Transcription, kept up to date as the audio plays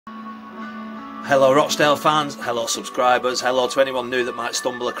Hello Rochdale fans, hello subscribers, hello to anyone new that might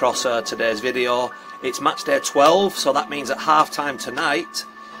stumble across today's video. It's match day 12, so that means at half time tonight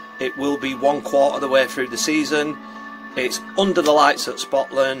it will be 1/4 of the way through the season. It's under the lights at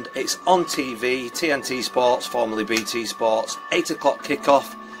Spotland, it's on TV, TNT Sports, formerly BT Sports, 8 o'clock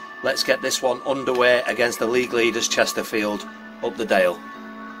kickoff. Let's get this one underway against the league leaders Chesterfield up the Dale.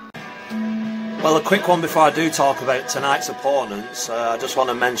 Well, a quick one before I do talk about tonight's opponents. I just want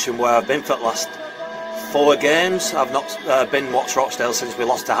to mention where I've been for the last 4 games. I've not been watched Rochdale since we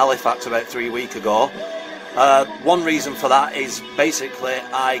lost to Halifax about 3 weeks ago. One reason for that is basically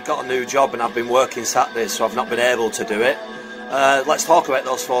I got a new job and I've been working Saturdays, so I've not been able to do it. Let's talk about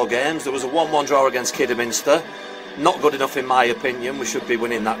those 4 games. There was a 1-1 draw against Kidderminster. Not good enough in my opinion. We should be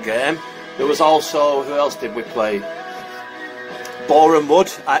winning that game. There was also, who else did we play? Boreham Wood.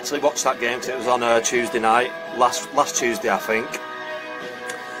 I actually watched that game because it was on a Tuesday night, last Tuesday I think.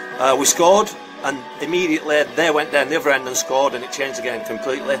 We scored and immediately they went down the other end and scored and it changed the game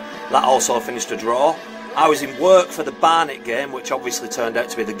completely. That also finished a draw. I was in work for the Barnet game, which obviously turned out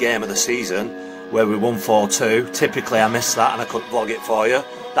to be the game of the season, where we won 4-2. Typically I missed that and I couldn't vlog it for you.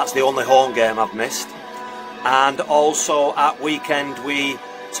 That's the only home game I've missed. And also at weekend we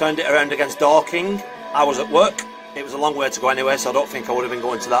turned it around against Dorking. I was at work. It was a long way to go anyway, so I don't think I would have been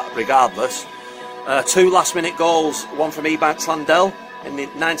going to that regardless. 2 last-minute goals, one from Ebanks Landell in the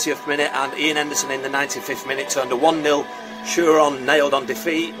 90th minute and Ian Henderson in the 95th minute turned a 1-0 sure-on, nailed-on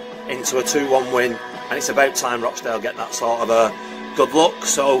defeat into a 2-1 win. And it's about time Rochdale get that sort of a good luck.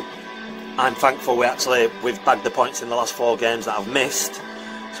 So I'm thankful we've bagged the points in the last 4 games that I've missed.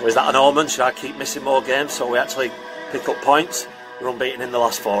 So is that an omen? Should I keep missing more games so we actually pick up points? We're unbeaten in the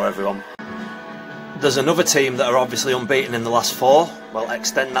last 4, everyone. There's another team that are obviously unbeaten in the last 4. Well,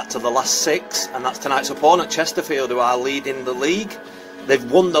 extend that to the last 6, and that's tonight's opponent, Chesterfield, who are leading the league. They've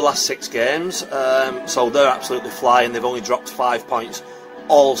won the last 6 games, so they're absolutely flying. They've only dropped 5 points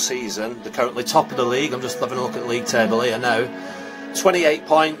all season. They're currently top of the league. I'm just having a look at the league table here now. 28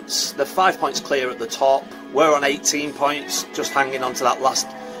 points. They're 5 points clear at the top. We're on 18 points, just hanging on to that last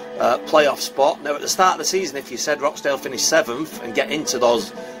playoff spot. Now, at the start of the season, if you said Rochdale finish 7th and get into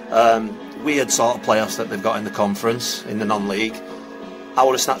those weird sort of playoffs that they've got in the conference, in the non-league, I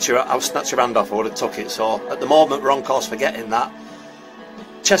would have snatched your hand off. I would have took it. So at the moment, we're on course for getting that.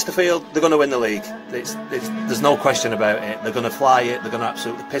 Chesterfield, they're going to win the league. There's no question about it. They're going to fly it. They're going to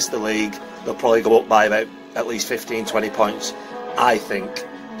absolutely piss the league. They'll probably go up by about at least 15-20 points, I think.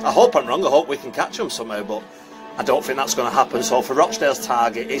 I hope I'm wrong. I hope we can catch them somehow, but I don't think that's going to happen. So for Rochdale's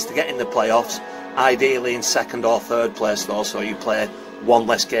target is to get in the playoffs, ideally in 2nd or 3rd place though, so you play 1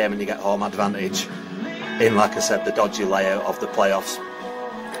 less game and you get home advantage in, like I said, the dodgy layout of the playoffs.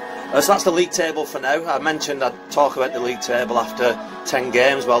 So that's the league table for now. I mentioned I'd talk about the league table after 10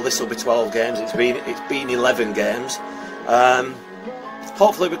 games. Well, this will be 12 games. It's been 11 games.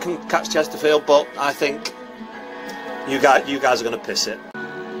 Hopefully we can catch Chesterfield, but I think you guys are going to piss it.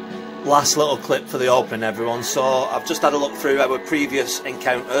 Last little clip for the opening, everyone. So I've just had a look through our previous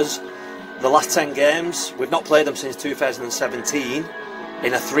encounters. The last 10 games, we've not played them since 2017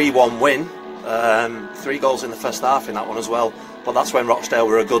 in a 3-1 win. 3 goals in the first half in that one as well. But that's when Rochdale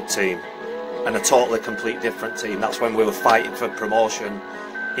were a good team and a totally complete different team. That's when we were fighting for promotion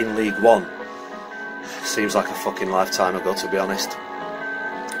in League 1. Seems like a fucking lifetime ago, to be honest.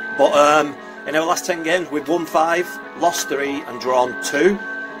 But in our last 10 games, we've won 5, lost 3 and drawn 2.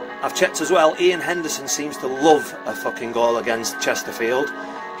 I've checked as well, Ian Henderson seems to love a fucking goal against Chesterfield.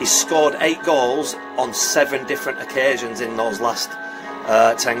 He's scored 8 goals on 7 different occasions in those last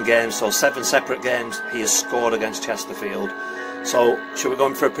 10 games. So 7 separate games he has scored against Chesterfield. So should we go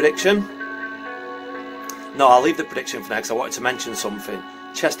in for a prediction? No, I'll leave the prediction for now because I wanted to mention something.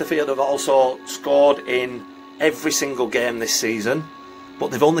 Chesterfield have also scored in every single game this season, but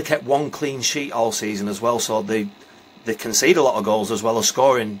they've only kept 1 clean sheet all season as well. So they concede a lot of goals as well as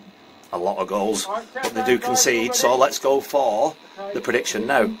scoring a lot of goals, but they do concede. So let's go for the prediction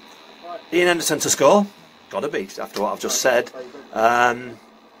now. Ian Henderson to score, gotta be after what I've just said.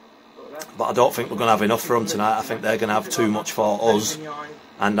 But I don't think we're going to have enough for them tonight. I think they're going to have too much for us,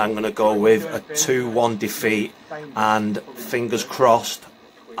 and I'm going to go with a 2-1 defeat, and fingers crossed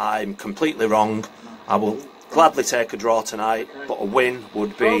I'm completely wrong. I will gladly take a draw tonight, but a win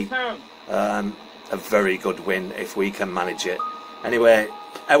would be a very good win if we can manage it. Anyway,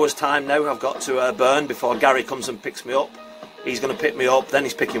 hour's time now I've got to burn before Gary comes and picks me up. He's going to pick me up, then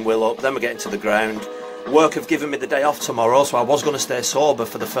he's picking Will up, then we're getting to the ground. Work have given me the day off tomorrow, so I was going to stay sober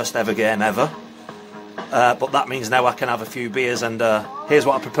for the first ever game ever. But that means now I can have a few beers, and here's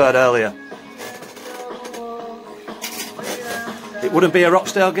what I prepared earlier. It wouldn't be a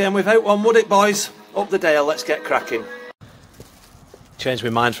Rochdale game without one, would it, boys? Up the dale, let's get cracking. Changed my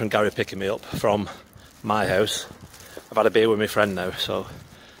mind from Gary picking me up from my house. I've had a beer with my friend now, so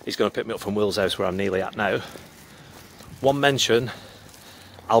he's going to pick me up from Will's house where I'm nearly at now. One mention,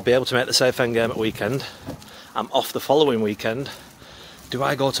 I'll be able to make the Safe End game at weekend. I'm off the following weekend. Do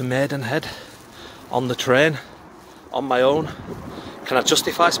I go to Maidenhead on the train on my own? Can I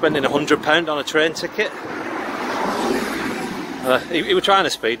justify spending £100 on a train ticket? He was trying to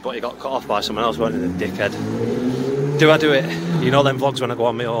speed, but he got cut off by someone else, wasn't he, the dickhead? Do I do it? You know them vlogs when I go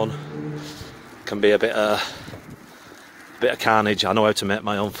on my own can be a bit of carnage. I know how to make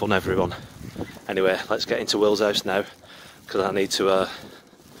my own fun, everyone. Anyway, let's get into Will's house now, because I need to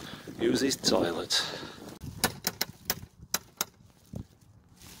use his toilet.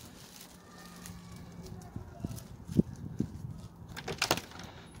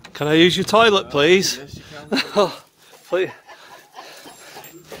 Can I use your toilet, please? Yes, you can. Oh, please.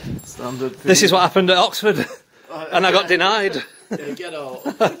 Standard. This is what happened at Oxford, and I got denied. Yeah, get out.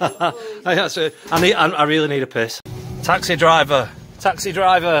 I really need a piss. Taxi driver,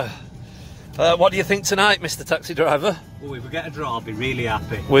 what do you think tonight, Mr. Taxi Driver? Well, if we get a draw, I'll be really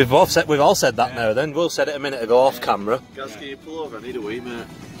happy. We've all said that now. Then Will said it a minute ago off camera. Gaz, can you pull over? I need a wee, mate.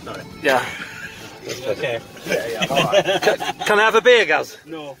 Sorry. Yeah. Okay. Yeah. All right. Can I have a beer, Gaz?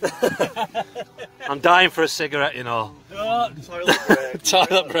 No. I'm dying for a cigarette, you know. Toilet break.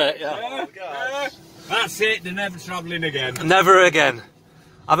 Toilet break, yeah. That's it, they're never travelling again. Never again.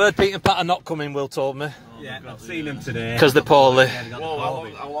 I've heard Pete and Pat are not coming, Will told me. Yeah, I've seen them today. Because they're poorly. Whoa,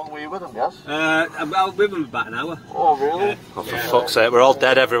 how long were you with them, Gaz? About with them about an hour. Oh, really? Oh, for fuck's sake, we're all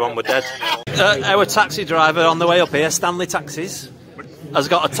dead, everyone, we're dead. Our taxi driver on the way up here, Stanley Taxis, has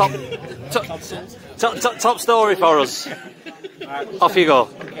got a top story for us. Off you go.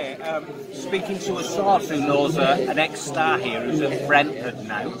 Okay, speaking to a source who knows an ex-star here who's at Brentford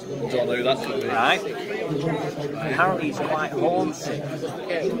now. Don't know who that could be. Right? Apparently he's quite homesick.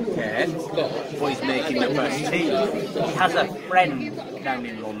 Okay, but he's making the first team. He has a friend down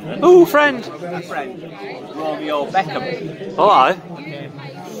in London. Ooh, friend. A friend, Romeo Beckham. Oh, aye.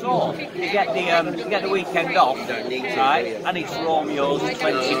 So, you get the weekend off, right? And it's Romeo's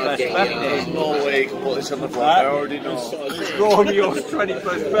 21st birthday. No way you can put this on the vlog. I already know. It's Romeo's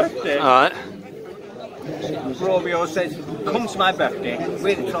 21st birthday. Alright. Romeo says, come to my birthday,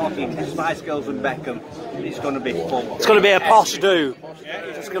 we're talking Spice Girls and Beckham, it's going to be fun. It's going to be a posh do.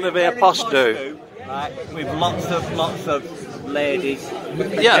 It's going to be a posh do. Right, with lots of ladies.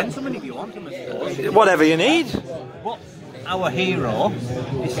 Yeah. Gentlemen, if you want them, I suppose. Whatever you need. But our hero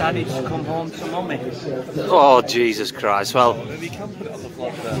decided to come home to mummy. Oh, Jesus Christ. Well, Maybe you can put it on the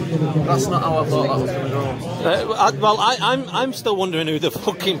vlog then. That's not how I thought that was going to go. I'm still wondering who the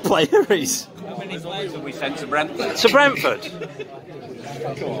fucking player is. How many players have we sent to Brentford? To Brentford.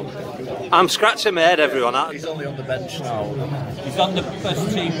 I'm scratching my head, everyone. He's only on the bench now. He's on the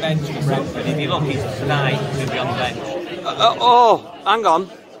first team bench for Brentford. If you look, he's tonight, he'll be on the bench. Oh, hang on.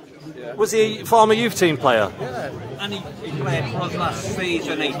 Was he a former youth team player? Yeah. And he played for us last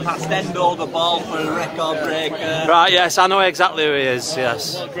season. He passed Endo the ball for a record breaker. Right, yes, I know exactly who he is,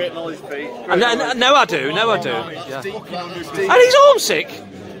 yes. Great knowledge, Pete. No, I do. Yeah. Deep. And he's homesick.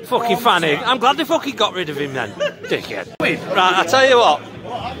 Fucking fanny. I'm glad they fucking got rid of him then. Dickhead. Right, I tell you what.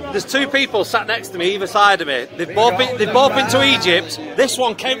 There's two people sat next to me, either side of me. They've both been to Egypt. This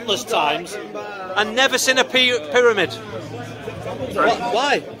one countless times, and never seen a pyramid.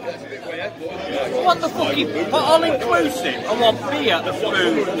 Why? I want the fucking all inclusive. I want beer, the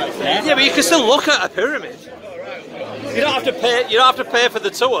food. Yeah, but you can still look at a pyramid. You don't have to pay. You don't have to pay for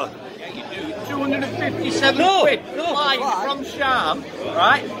the tour. 257 quid flying from Sham,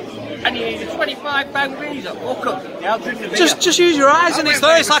 right? And you need a £25 visa. Look up. Yeah, I'll drink the beer. Just use your eyes, and it's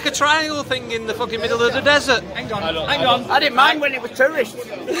there. It's like a triangle thing in the fucking middle of the desert. Hang on. I didn't mind when it was tourists.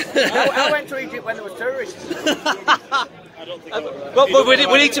 I went to Egypt when it was tourists. But we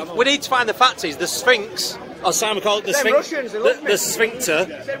need to find the facts. The Sphinx, or Simon called it the Sphinx. Russians, they love me. The sphincter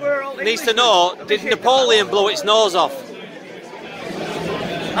needs to know: did Napoleon blow its nose off?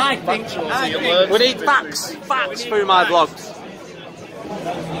 I think We need facts through my vlogs.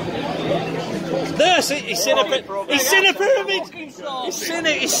 There, see, he's seen a pyramid. He's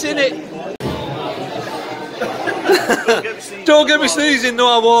seen it. Don't get me sneezing. No,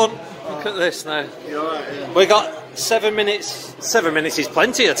 I won't. Look at this now. We got 7 minutes. 7 minutes is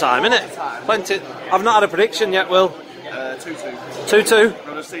plenty of time, isn't it? Plenty. I've not had a prediction yet, Will. 2-2. 2-2. I'm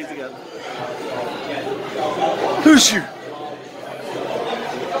going to see it again. Who's you?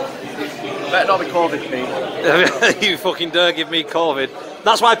 Better not be COVID, Pete. You fucking dare give me COVID.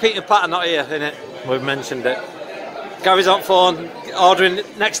 That's why Pete and Pat are not here, innit? We've mentioned it. Gary's on phone, ordering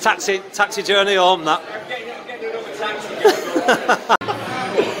next taxi journey home. That.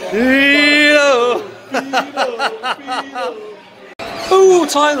 Ooh,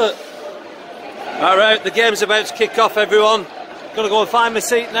 toilet. Alright, the game's about to kick off, everyone. Gonna go and find my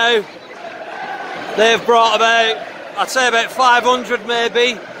seat now. They've brought about, I'd say about 500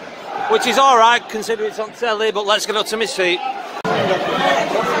 maybe, which is alright considering it's on telly, but let's get up to my seat.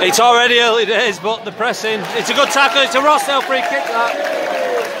 It's already early days, but the pressing. It's a good tackle, it's a Rochdale free kick that.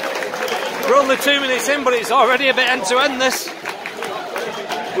 We're only 2 minutes in, but it's already a bit end to end this.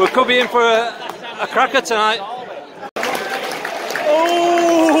 We could be in for a cracker tonight.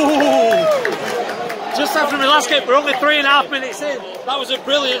 Oh! Just after my last kick, we're only 3.5 minutes in. That was a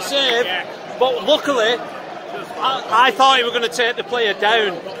brilliant save, but luckily, I thought he was going to take the player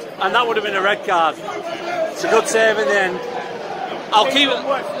down, and that would have been a red card. It's a good save in the end. I'll keep it.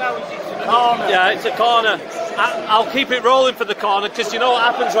 Yeah, it's a corner. I'll keep it rolling for the corner because you know what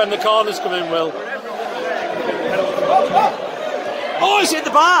happens when the corners come in, Will. Oh, he's hit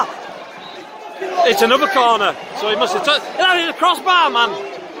the bar. It's another corner, so he must have touched. That is a crossbar, man.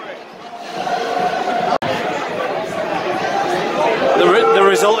 The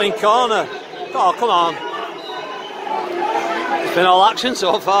resulting corner. Oh, come on. It's been all action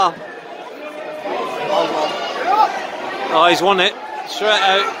so far. Oh, he's won it. Straight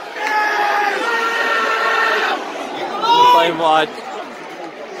out. Playing wide.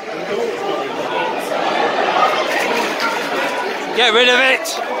 Get rid of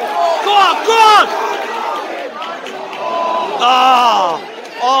it. Go on, go on! Ah,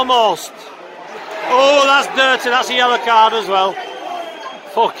 almost. Oh, that's dirty. That's a yellow card as well.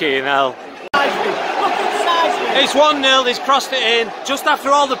 Fucking hell. It's 1-0. He's crossed it in. Just after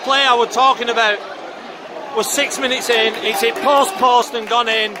all the play I was talking about was 6 minutes in. It's hit post and gone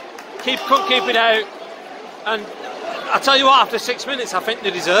in. Couldn't keep it out. And I tell you what, after 6 minutes, I think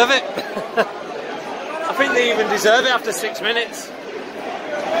they deserve it. I think they even deserve it after 6 minutes.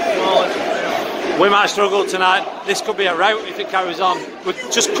 We might struggle tonight. This could be a rout if it carries on. We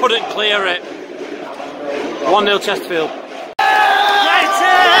just couldn't clear it. 1-0 Chesterfield.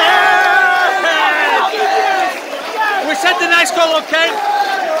 We said the next goal, okay?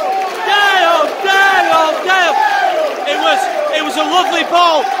 Dale! It was a lovely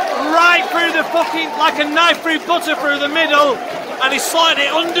ball right through the fucking, like a knife through butter through the middle, and he slotted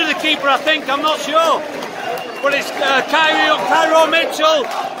it under the keeper, I think. I'm not sure. But it's Cairo Mitchell.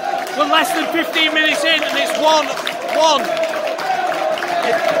 We're less than 15 minutes in, and it's 1-1.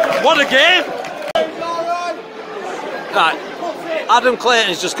 What a game! Right, Adam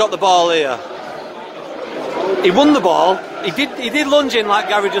Clayton's just got the ball here. He won the ball. He did lunge in, like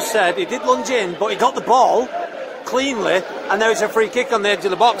Gary just said. He did lunge in, but he got the ball cleanly, and now it's a free kick on the edge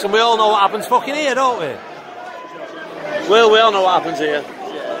of the box, and we all know what happens fucking here, don't we? Well, we all know what happens here.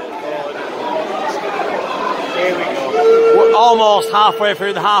 Here we go. We're almost halfway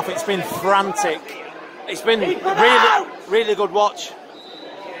through the half. It's been frantic. It's been really good watch.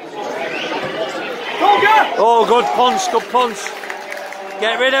 Oh, good punch.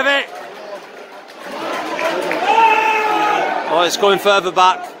 Get rid of it. Oh, it's going further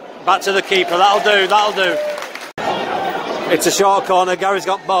back to the keeper. That'll do. It's a short corner. Gary's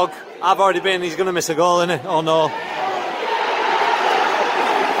got bog. I've already been. He's going to miss a goal, isn't he? Oh no.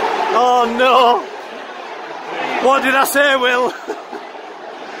 Oh no. What did I say, Will?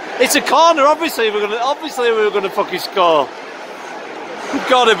 It's a corner. Obviously we were going to fucking score. You've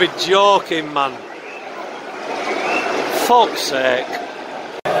got to be joking, man. Fuck's sake.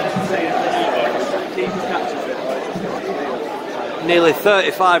 Nearly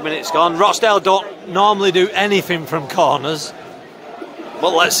 35 minutes gone. Rochdale don't normally do anything from corners,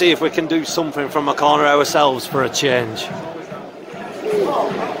 but let's see if we can do something from a corner ourselves for a change.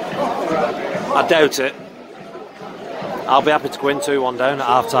 I doubt it. I'll be happy to go in 2-1 down at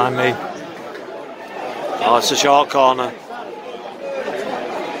half time, me. Oh, it's a short corner.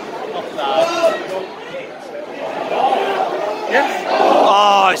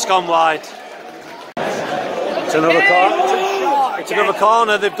 Oh, it's gone wide. It's another corner. It's another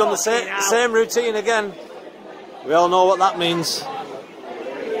corner. They've done the same routine again. We all know what that means.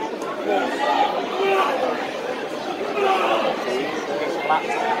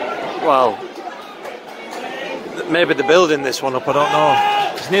 Well, maybe they're building this one up, I don't know.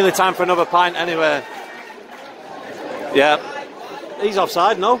 It's nearly time for another pint anyway. Yeah. He's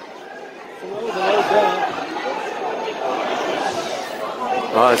offside, no?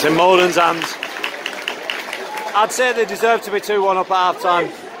 Oh, it's in Moden's hands. I'd say they deserve to be 2-1 up at half time.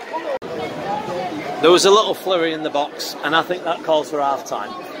 There was a little flurry in the box, and I think that calls for half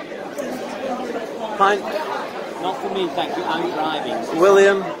time. Pint. Not for me, thank you. I'm driving.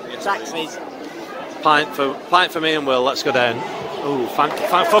 William. Taxis. Pint for me and Will. Let's go down. Ooh, thank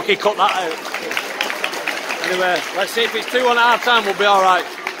fucking cut that out. Anyway, let's see if it's 2-1 at half time. We'll be all right.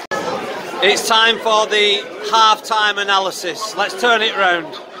 It's time for the half-time analysis. Let's turn it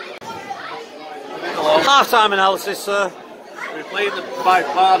round. Half-time analysis, sir. We're playing by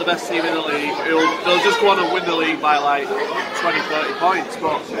far the best team in the league. They'll just go on and win the league by like 20-30 points,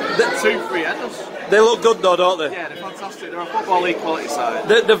 but they're 2-3 headers. They look good though, don't they? Yeah, they're fantastic. They're a Football League quality side.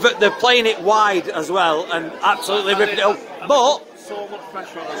 They're playing it wide as well and absolutely ripping it up. But so much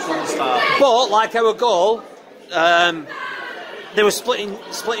pressure on us from the start. But like our goal, they were splitting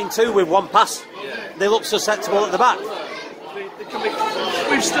two with one pass. Yeah. They look susceptible at the back.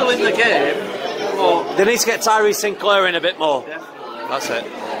 We're still in the game. But they need to get Tyrese Sinclair in a bit more. Definitely. That's it.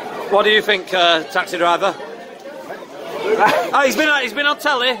 What do you think, taxi driver? Oh, he's been on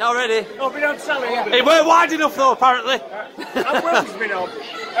telly already. Oh, been on telly, yeah. He weren't wide enough though, apparently. And Will's been on.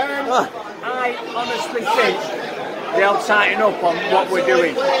 I honestly think they'll tighten up on what we're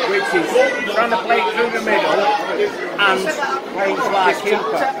doing, which is trying to play it through the middle and playing to our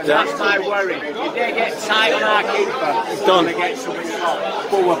keeper. That's my worry. If they get tight on our keeper, it's done. Going to get something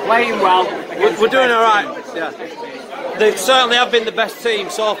off. But we're playing well. We're doing all right. Yeah. They certainly have been the best team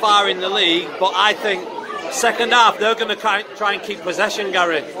so far in the league, but I think second half they're going to try and keep possession,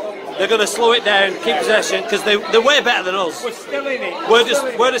 Gary. They're going to slow it down, keep possession, because they're way better than us. We're still in it.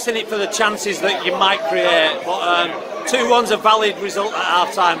 We're just in it for the chances that you might create. But 2-1's a valid result at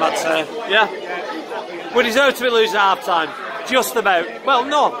half time, I'd say. Yeah? We deserve to be losing at half time. Just about. Well,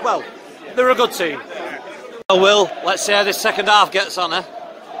 no. Well, they're a good team. Well, Will, let's see how this second half gets on, eh?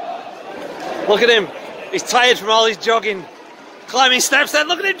 Look at him. He's tired from all his jogging. Climbing steps there.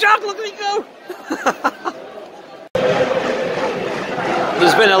 Look at him jog. Look at him go.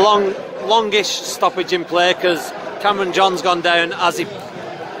 There's been a longish stoppage in play because Cameron John's gone down as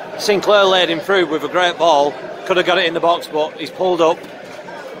Sinclair laid him through with a great ball. Could have got it in the box, but he's pulled up.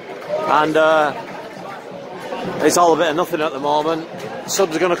 And it's all a bit of nothing at the moment.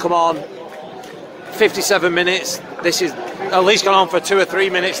 Subs are going to come on. 57 minutes. This is at least gone on for 2 or 3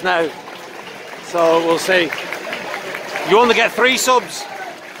 minutes now. So we'll see. You only get 3 subs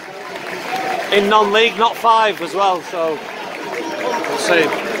in non-league, not 5 as well. So we'll see.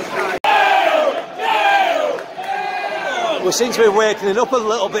 We seem to be waking up a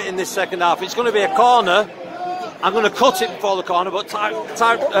little bit in this second half. It's going to be a corner. I'm going to cut it before the corner, but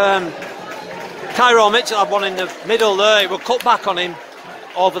Cairo Mitchell had one in the middle there. We'll cut back on him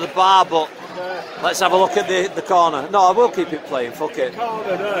over the bar, but let's have a look at the corner. No, I will keep it playing, fuck it.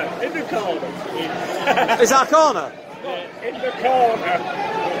 Corner there, in the corner. Is that a corner? Yeah, in the corner.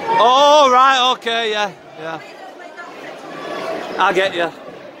 Oh, right, okay, yeah. I get you.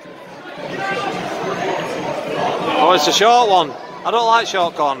 Oh, it's a short one. I don't like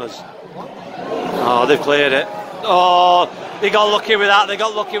short corners. Oh, they've cleared it. Oh, they got lucky with that.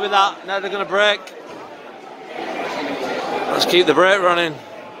 Now they're going to break. Let's keep the break running.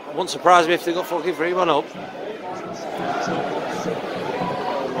 Wouldn't surprise me if they got fucking 3-1 up.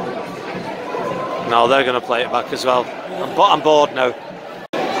 No, they're going to play it back as well. I'm bored now.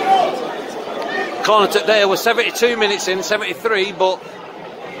 Corner today was 72 minutes in, 73, but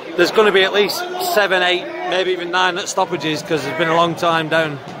there's going to be at least 7, 8, maybe even 9 at stoppages because it's been a long time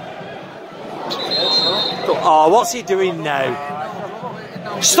down. Oh, what's he doing now?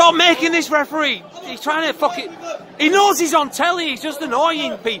 Stop making this referee! He's trying to fuck it. He knows he's on telly, he's just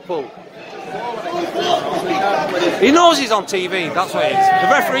annoying people. He knows he's on TV, that's what it is. The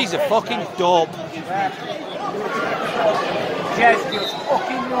referee's a fucking dope. Yes, just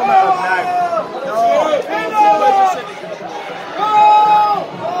fucking run out now.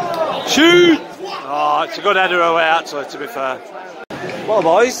 Shoot! Oh, it's a good header away actually, to be fair. Well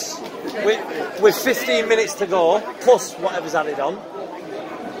boys, with 15 minutes to go, plus whatever's added on,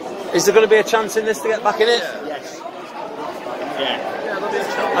 is there going to be a chance in this to get back in it? Yes. Yeah.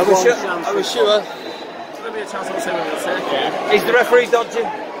 there'll be a chance. Are we sure? There'll be a chance. I'll say what we'll say. Yeah. Is the referee dodgy?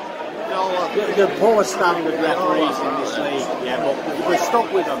 The poor standard referees in this league, yeah, but we're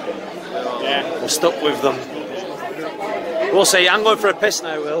stuck with them. Yeah. We're stuck with them. We'll see. I'm going for a piss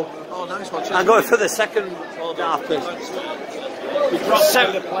now, Will. Oh, nice one. I'm going for the second half piss. We dropped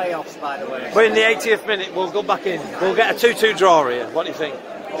out of the playoffs, by the way. We're in the 80th minute. We'll go back in. We'll get a 2-2 draw here. What do you think?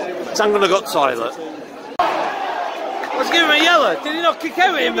 So I'm going to go to the toilet. Let's give him a yellow. Did he not kick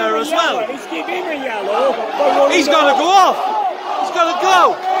out at him there as well? He's giving him a yellow. He's got to go off. He's got to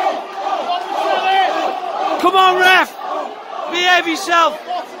go. Come on, ref. Behave yourself.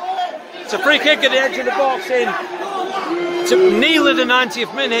 It's a free kick at the edge of the box in. To nearly the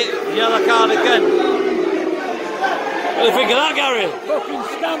 90th minute. Yellow card again. do you think of that, Gary? Fucking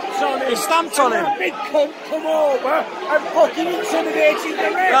stamps on him. He stamped on him. That big cunt come over and fucking intimidated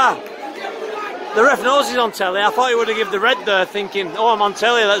the ref. Ah. The ref knows he's on telly. I thought he would have given the red there, thinking, oh, I'm on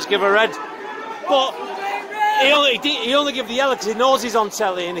telly, let's give a red. But he only gave the yellow because he knows he's on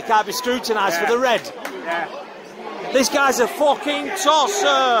telly and he can't be scrutinised for the red. Yeah. This guy's a fucking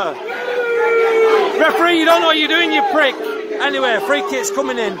tosser. Referee, you don't know what you're doing, you prick. Anyway, free kick's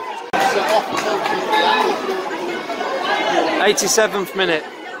coming in. 87th minute.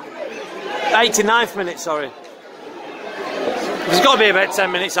 89th minute, sorry. There's got to be about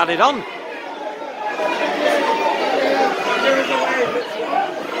 10 minutes added on.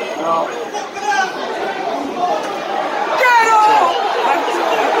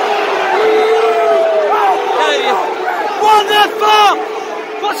 What the fuck?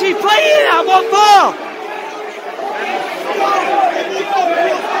 What's he playing at? What for?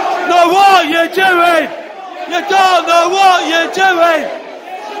 Know what you're doing? You don't know what you're doing!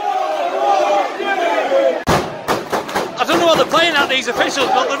 I don't know what they're playing at, these officials,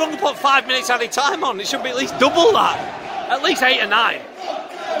 but they've only put 5 minutes added time on. It should be at least double that. At least 8 or 9.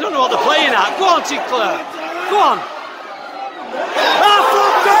 I don't know what they're playing at. Go on, Sinclair. Go on. Ah,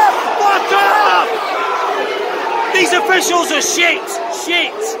 fuck up! Fuck up! These officials are shit!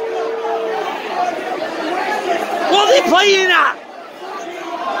 Shit! What are they playing at?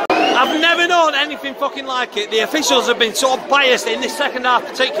 I've never known anything fucking like it. The officials have been so biased in this second half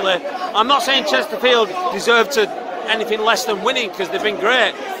particularly. I'm not saying Chesterfield deserved to anything less than winning because they've been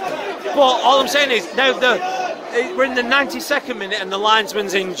great. But all I'm saying is now we're in the 92nd minute and the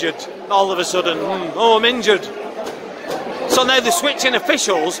linesman's injured. All of a sudden, oh, I'm injured. So now they're switching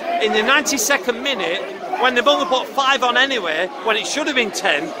officials in the 92nd minute when they've only put 5 on anyway, when it should have been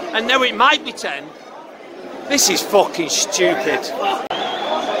 10, and now it might be 10. This is fucking stupid.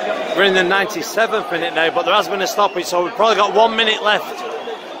 We're in the 97th minute now, but there has been a stoppage, so we've probably got 1 minute left.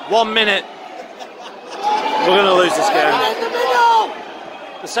 1 minute. We're going to lose this game.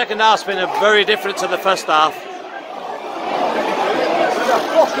 The second half's been very different to the first half. I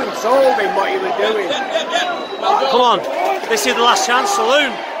fucking told him what he was doing. Come on, this is the last chance,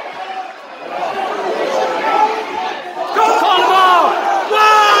 Saloon. Corner ball!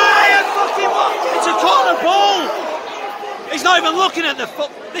 Why? It's a corner ball! He's not even looking at the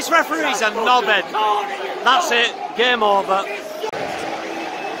foot. This referee's a knobhead. That's it. Game over.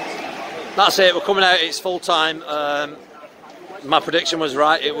 That's it. We're coming out. It's full time. My prediction was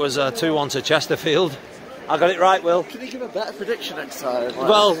right. It was 2-1 to Chesterfield. I got it right, Will. Can you give a better prediction next time? Like,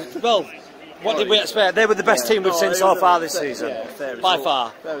 Well, what did we expect? They were the best team we've seen so far this season. By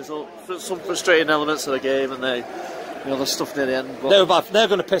far. There was some frustrating elements of the game, and the stuff near the end. But They're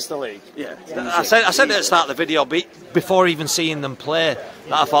going to piss the league. Yeah. I said at the start of the video, before even seeing them play,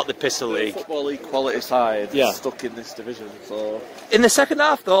 that I thought they'd piss the league. Football League quality side stuck in this division. So in the second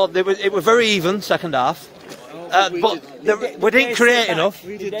half, though, it was very even second half. But we didn't create enough.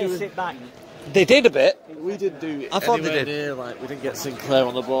 Did they sit back? They did a bit. We didn't do. I thought they did. Near, like, we didn't get Sinclair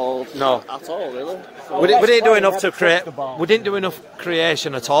on the ball. No, at all, really. So we didn't do enough to create. We didn't do enough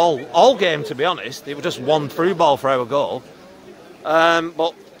creation at all. All game, to be honest, it was just one through ball for our goal.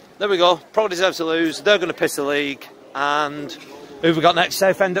 But there we go. Probably deserves to lose. They're going to piss the league. And who have we got next?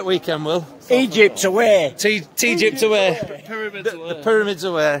 Southend at weekend, Will? Egypt away. Egypt away. The Pyramids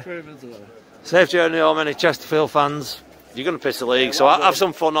away. Safe journey home, any Chesterfield fans. You're going to piss the league, so have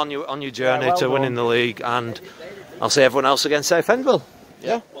some fun on your journey to winning the league, and I'll see everyone else against Southend, Will.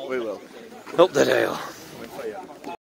 Yeah, we will. Up the Dale.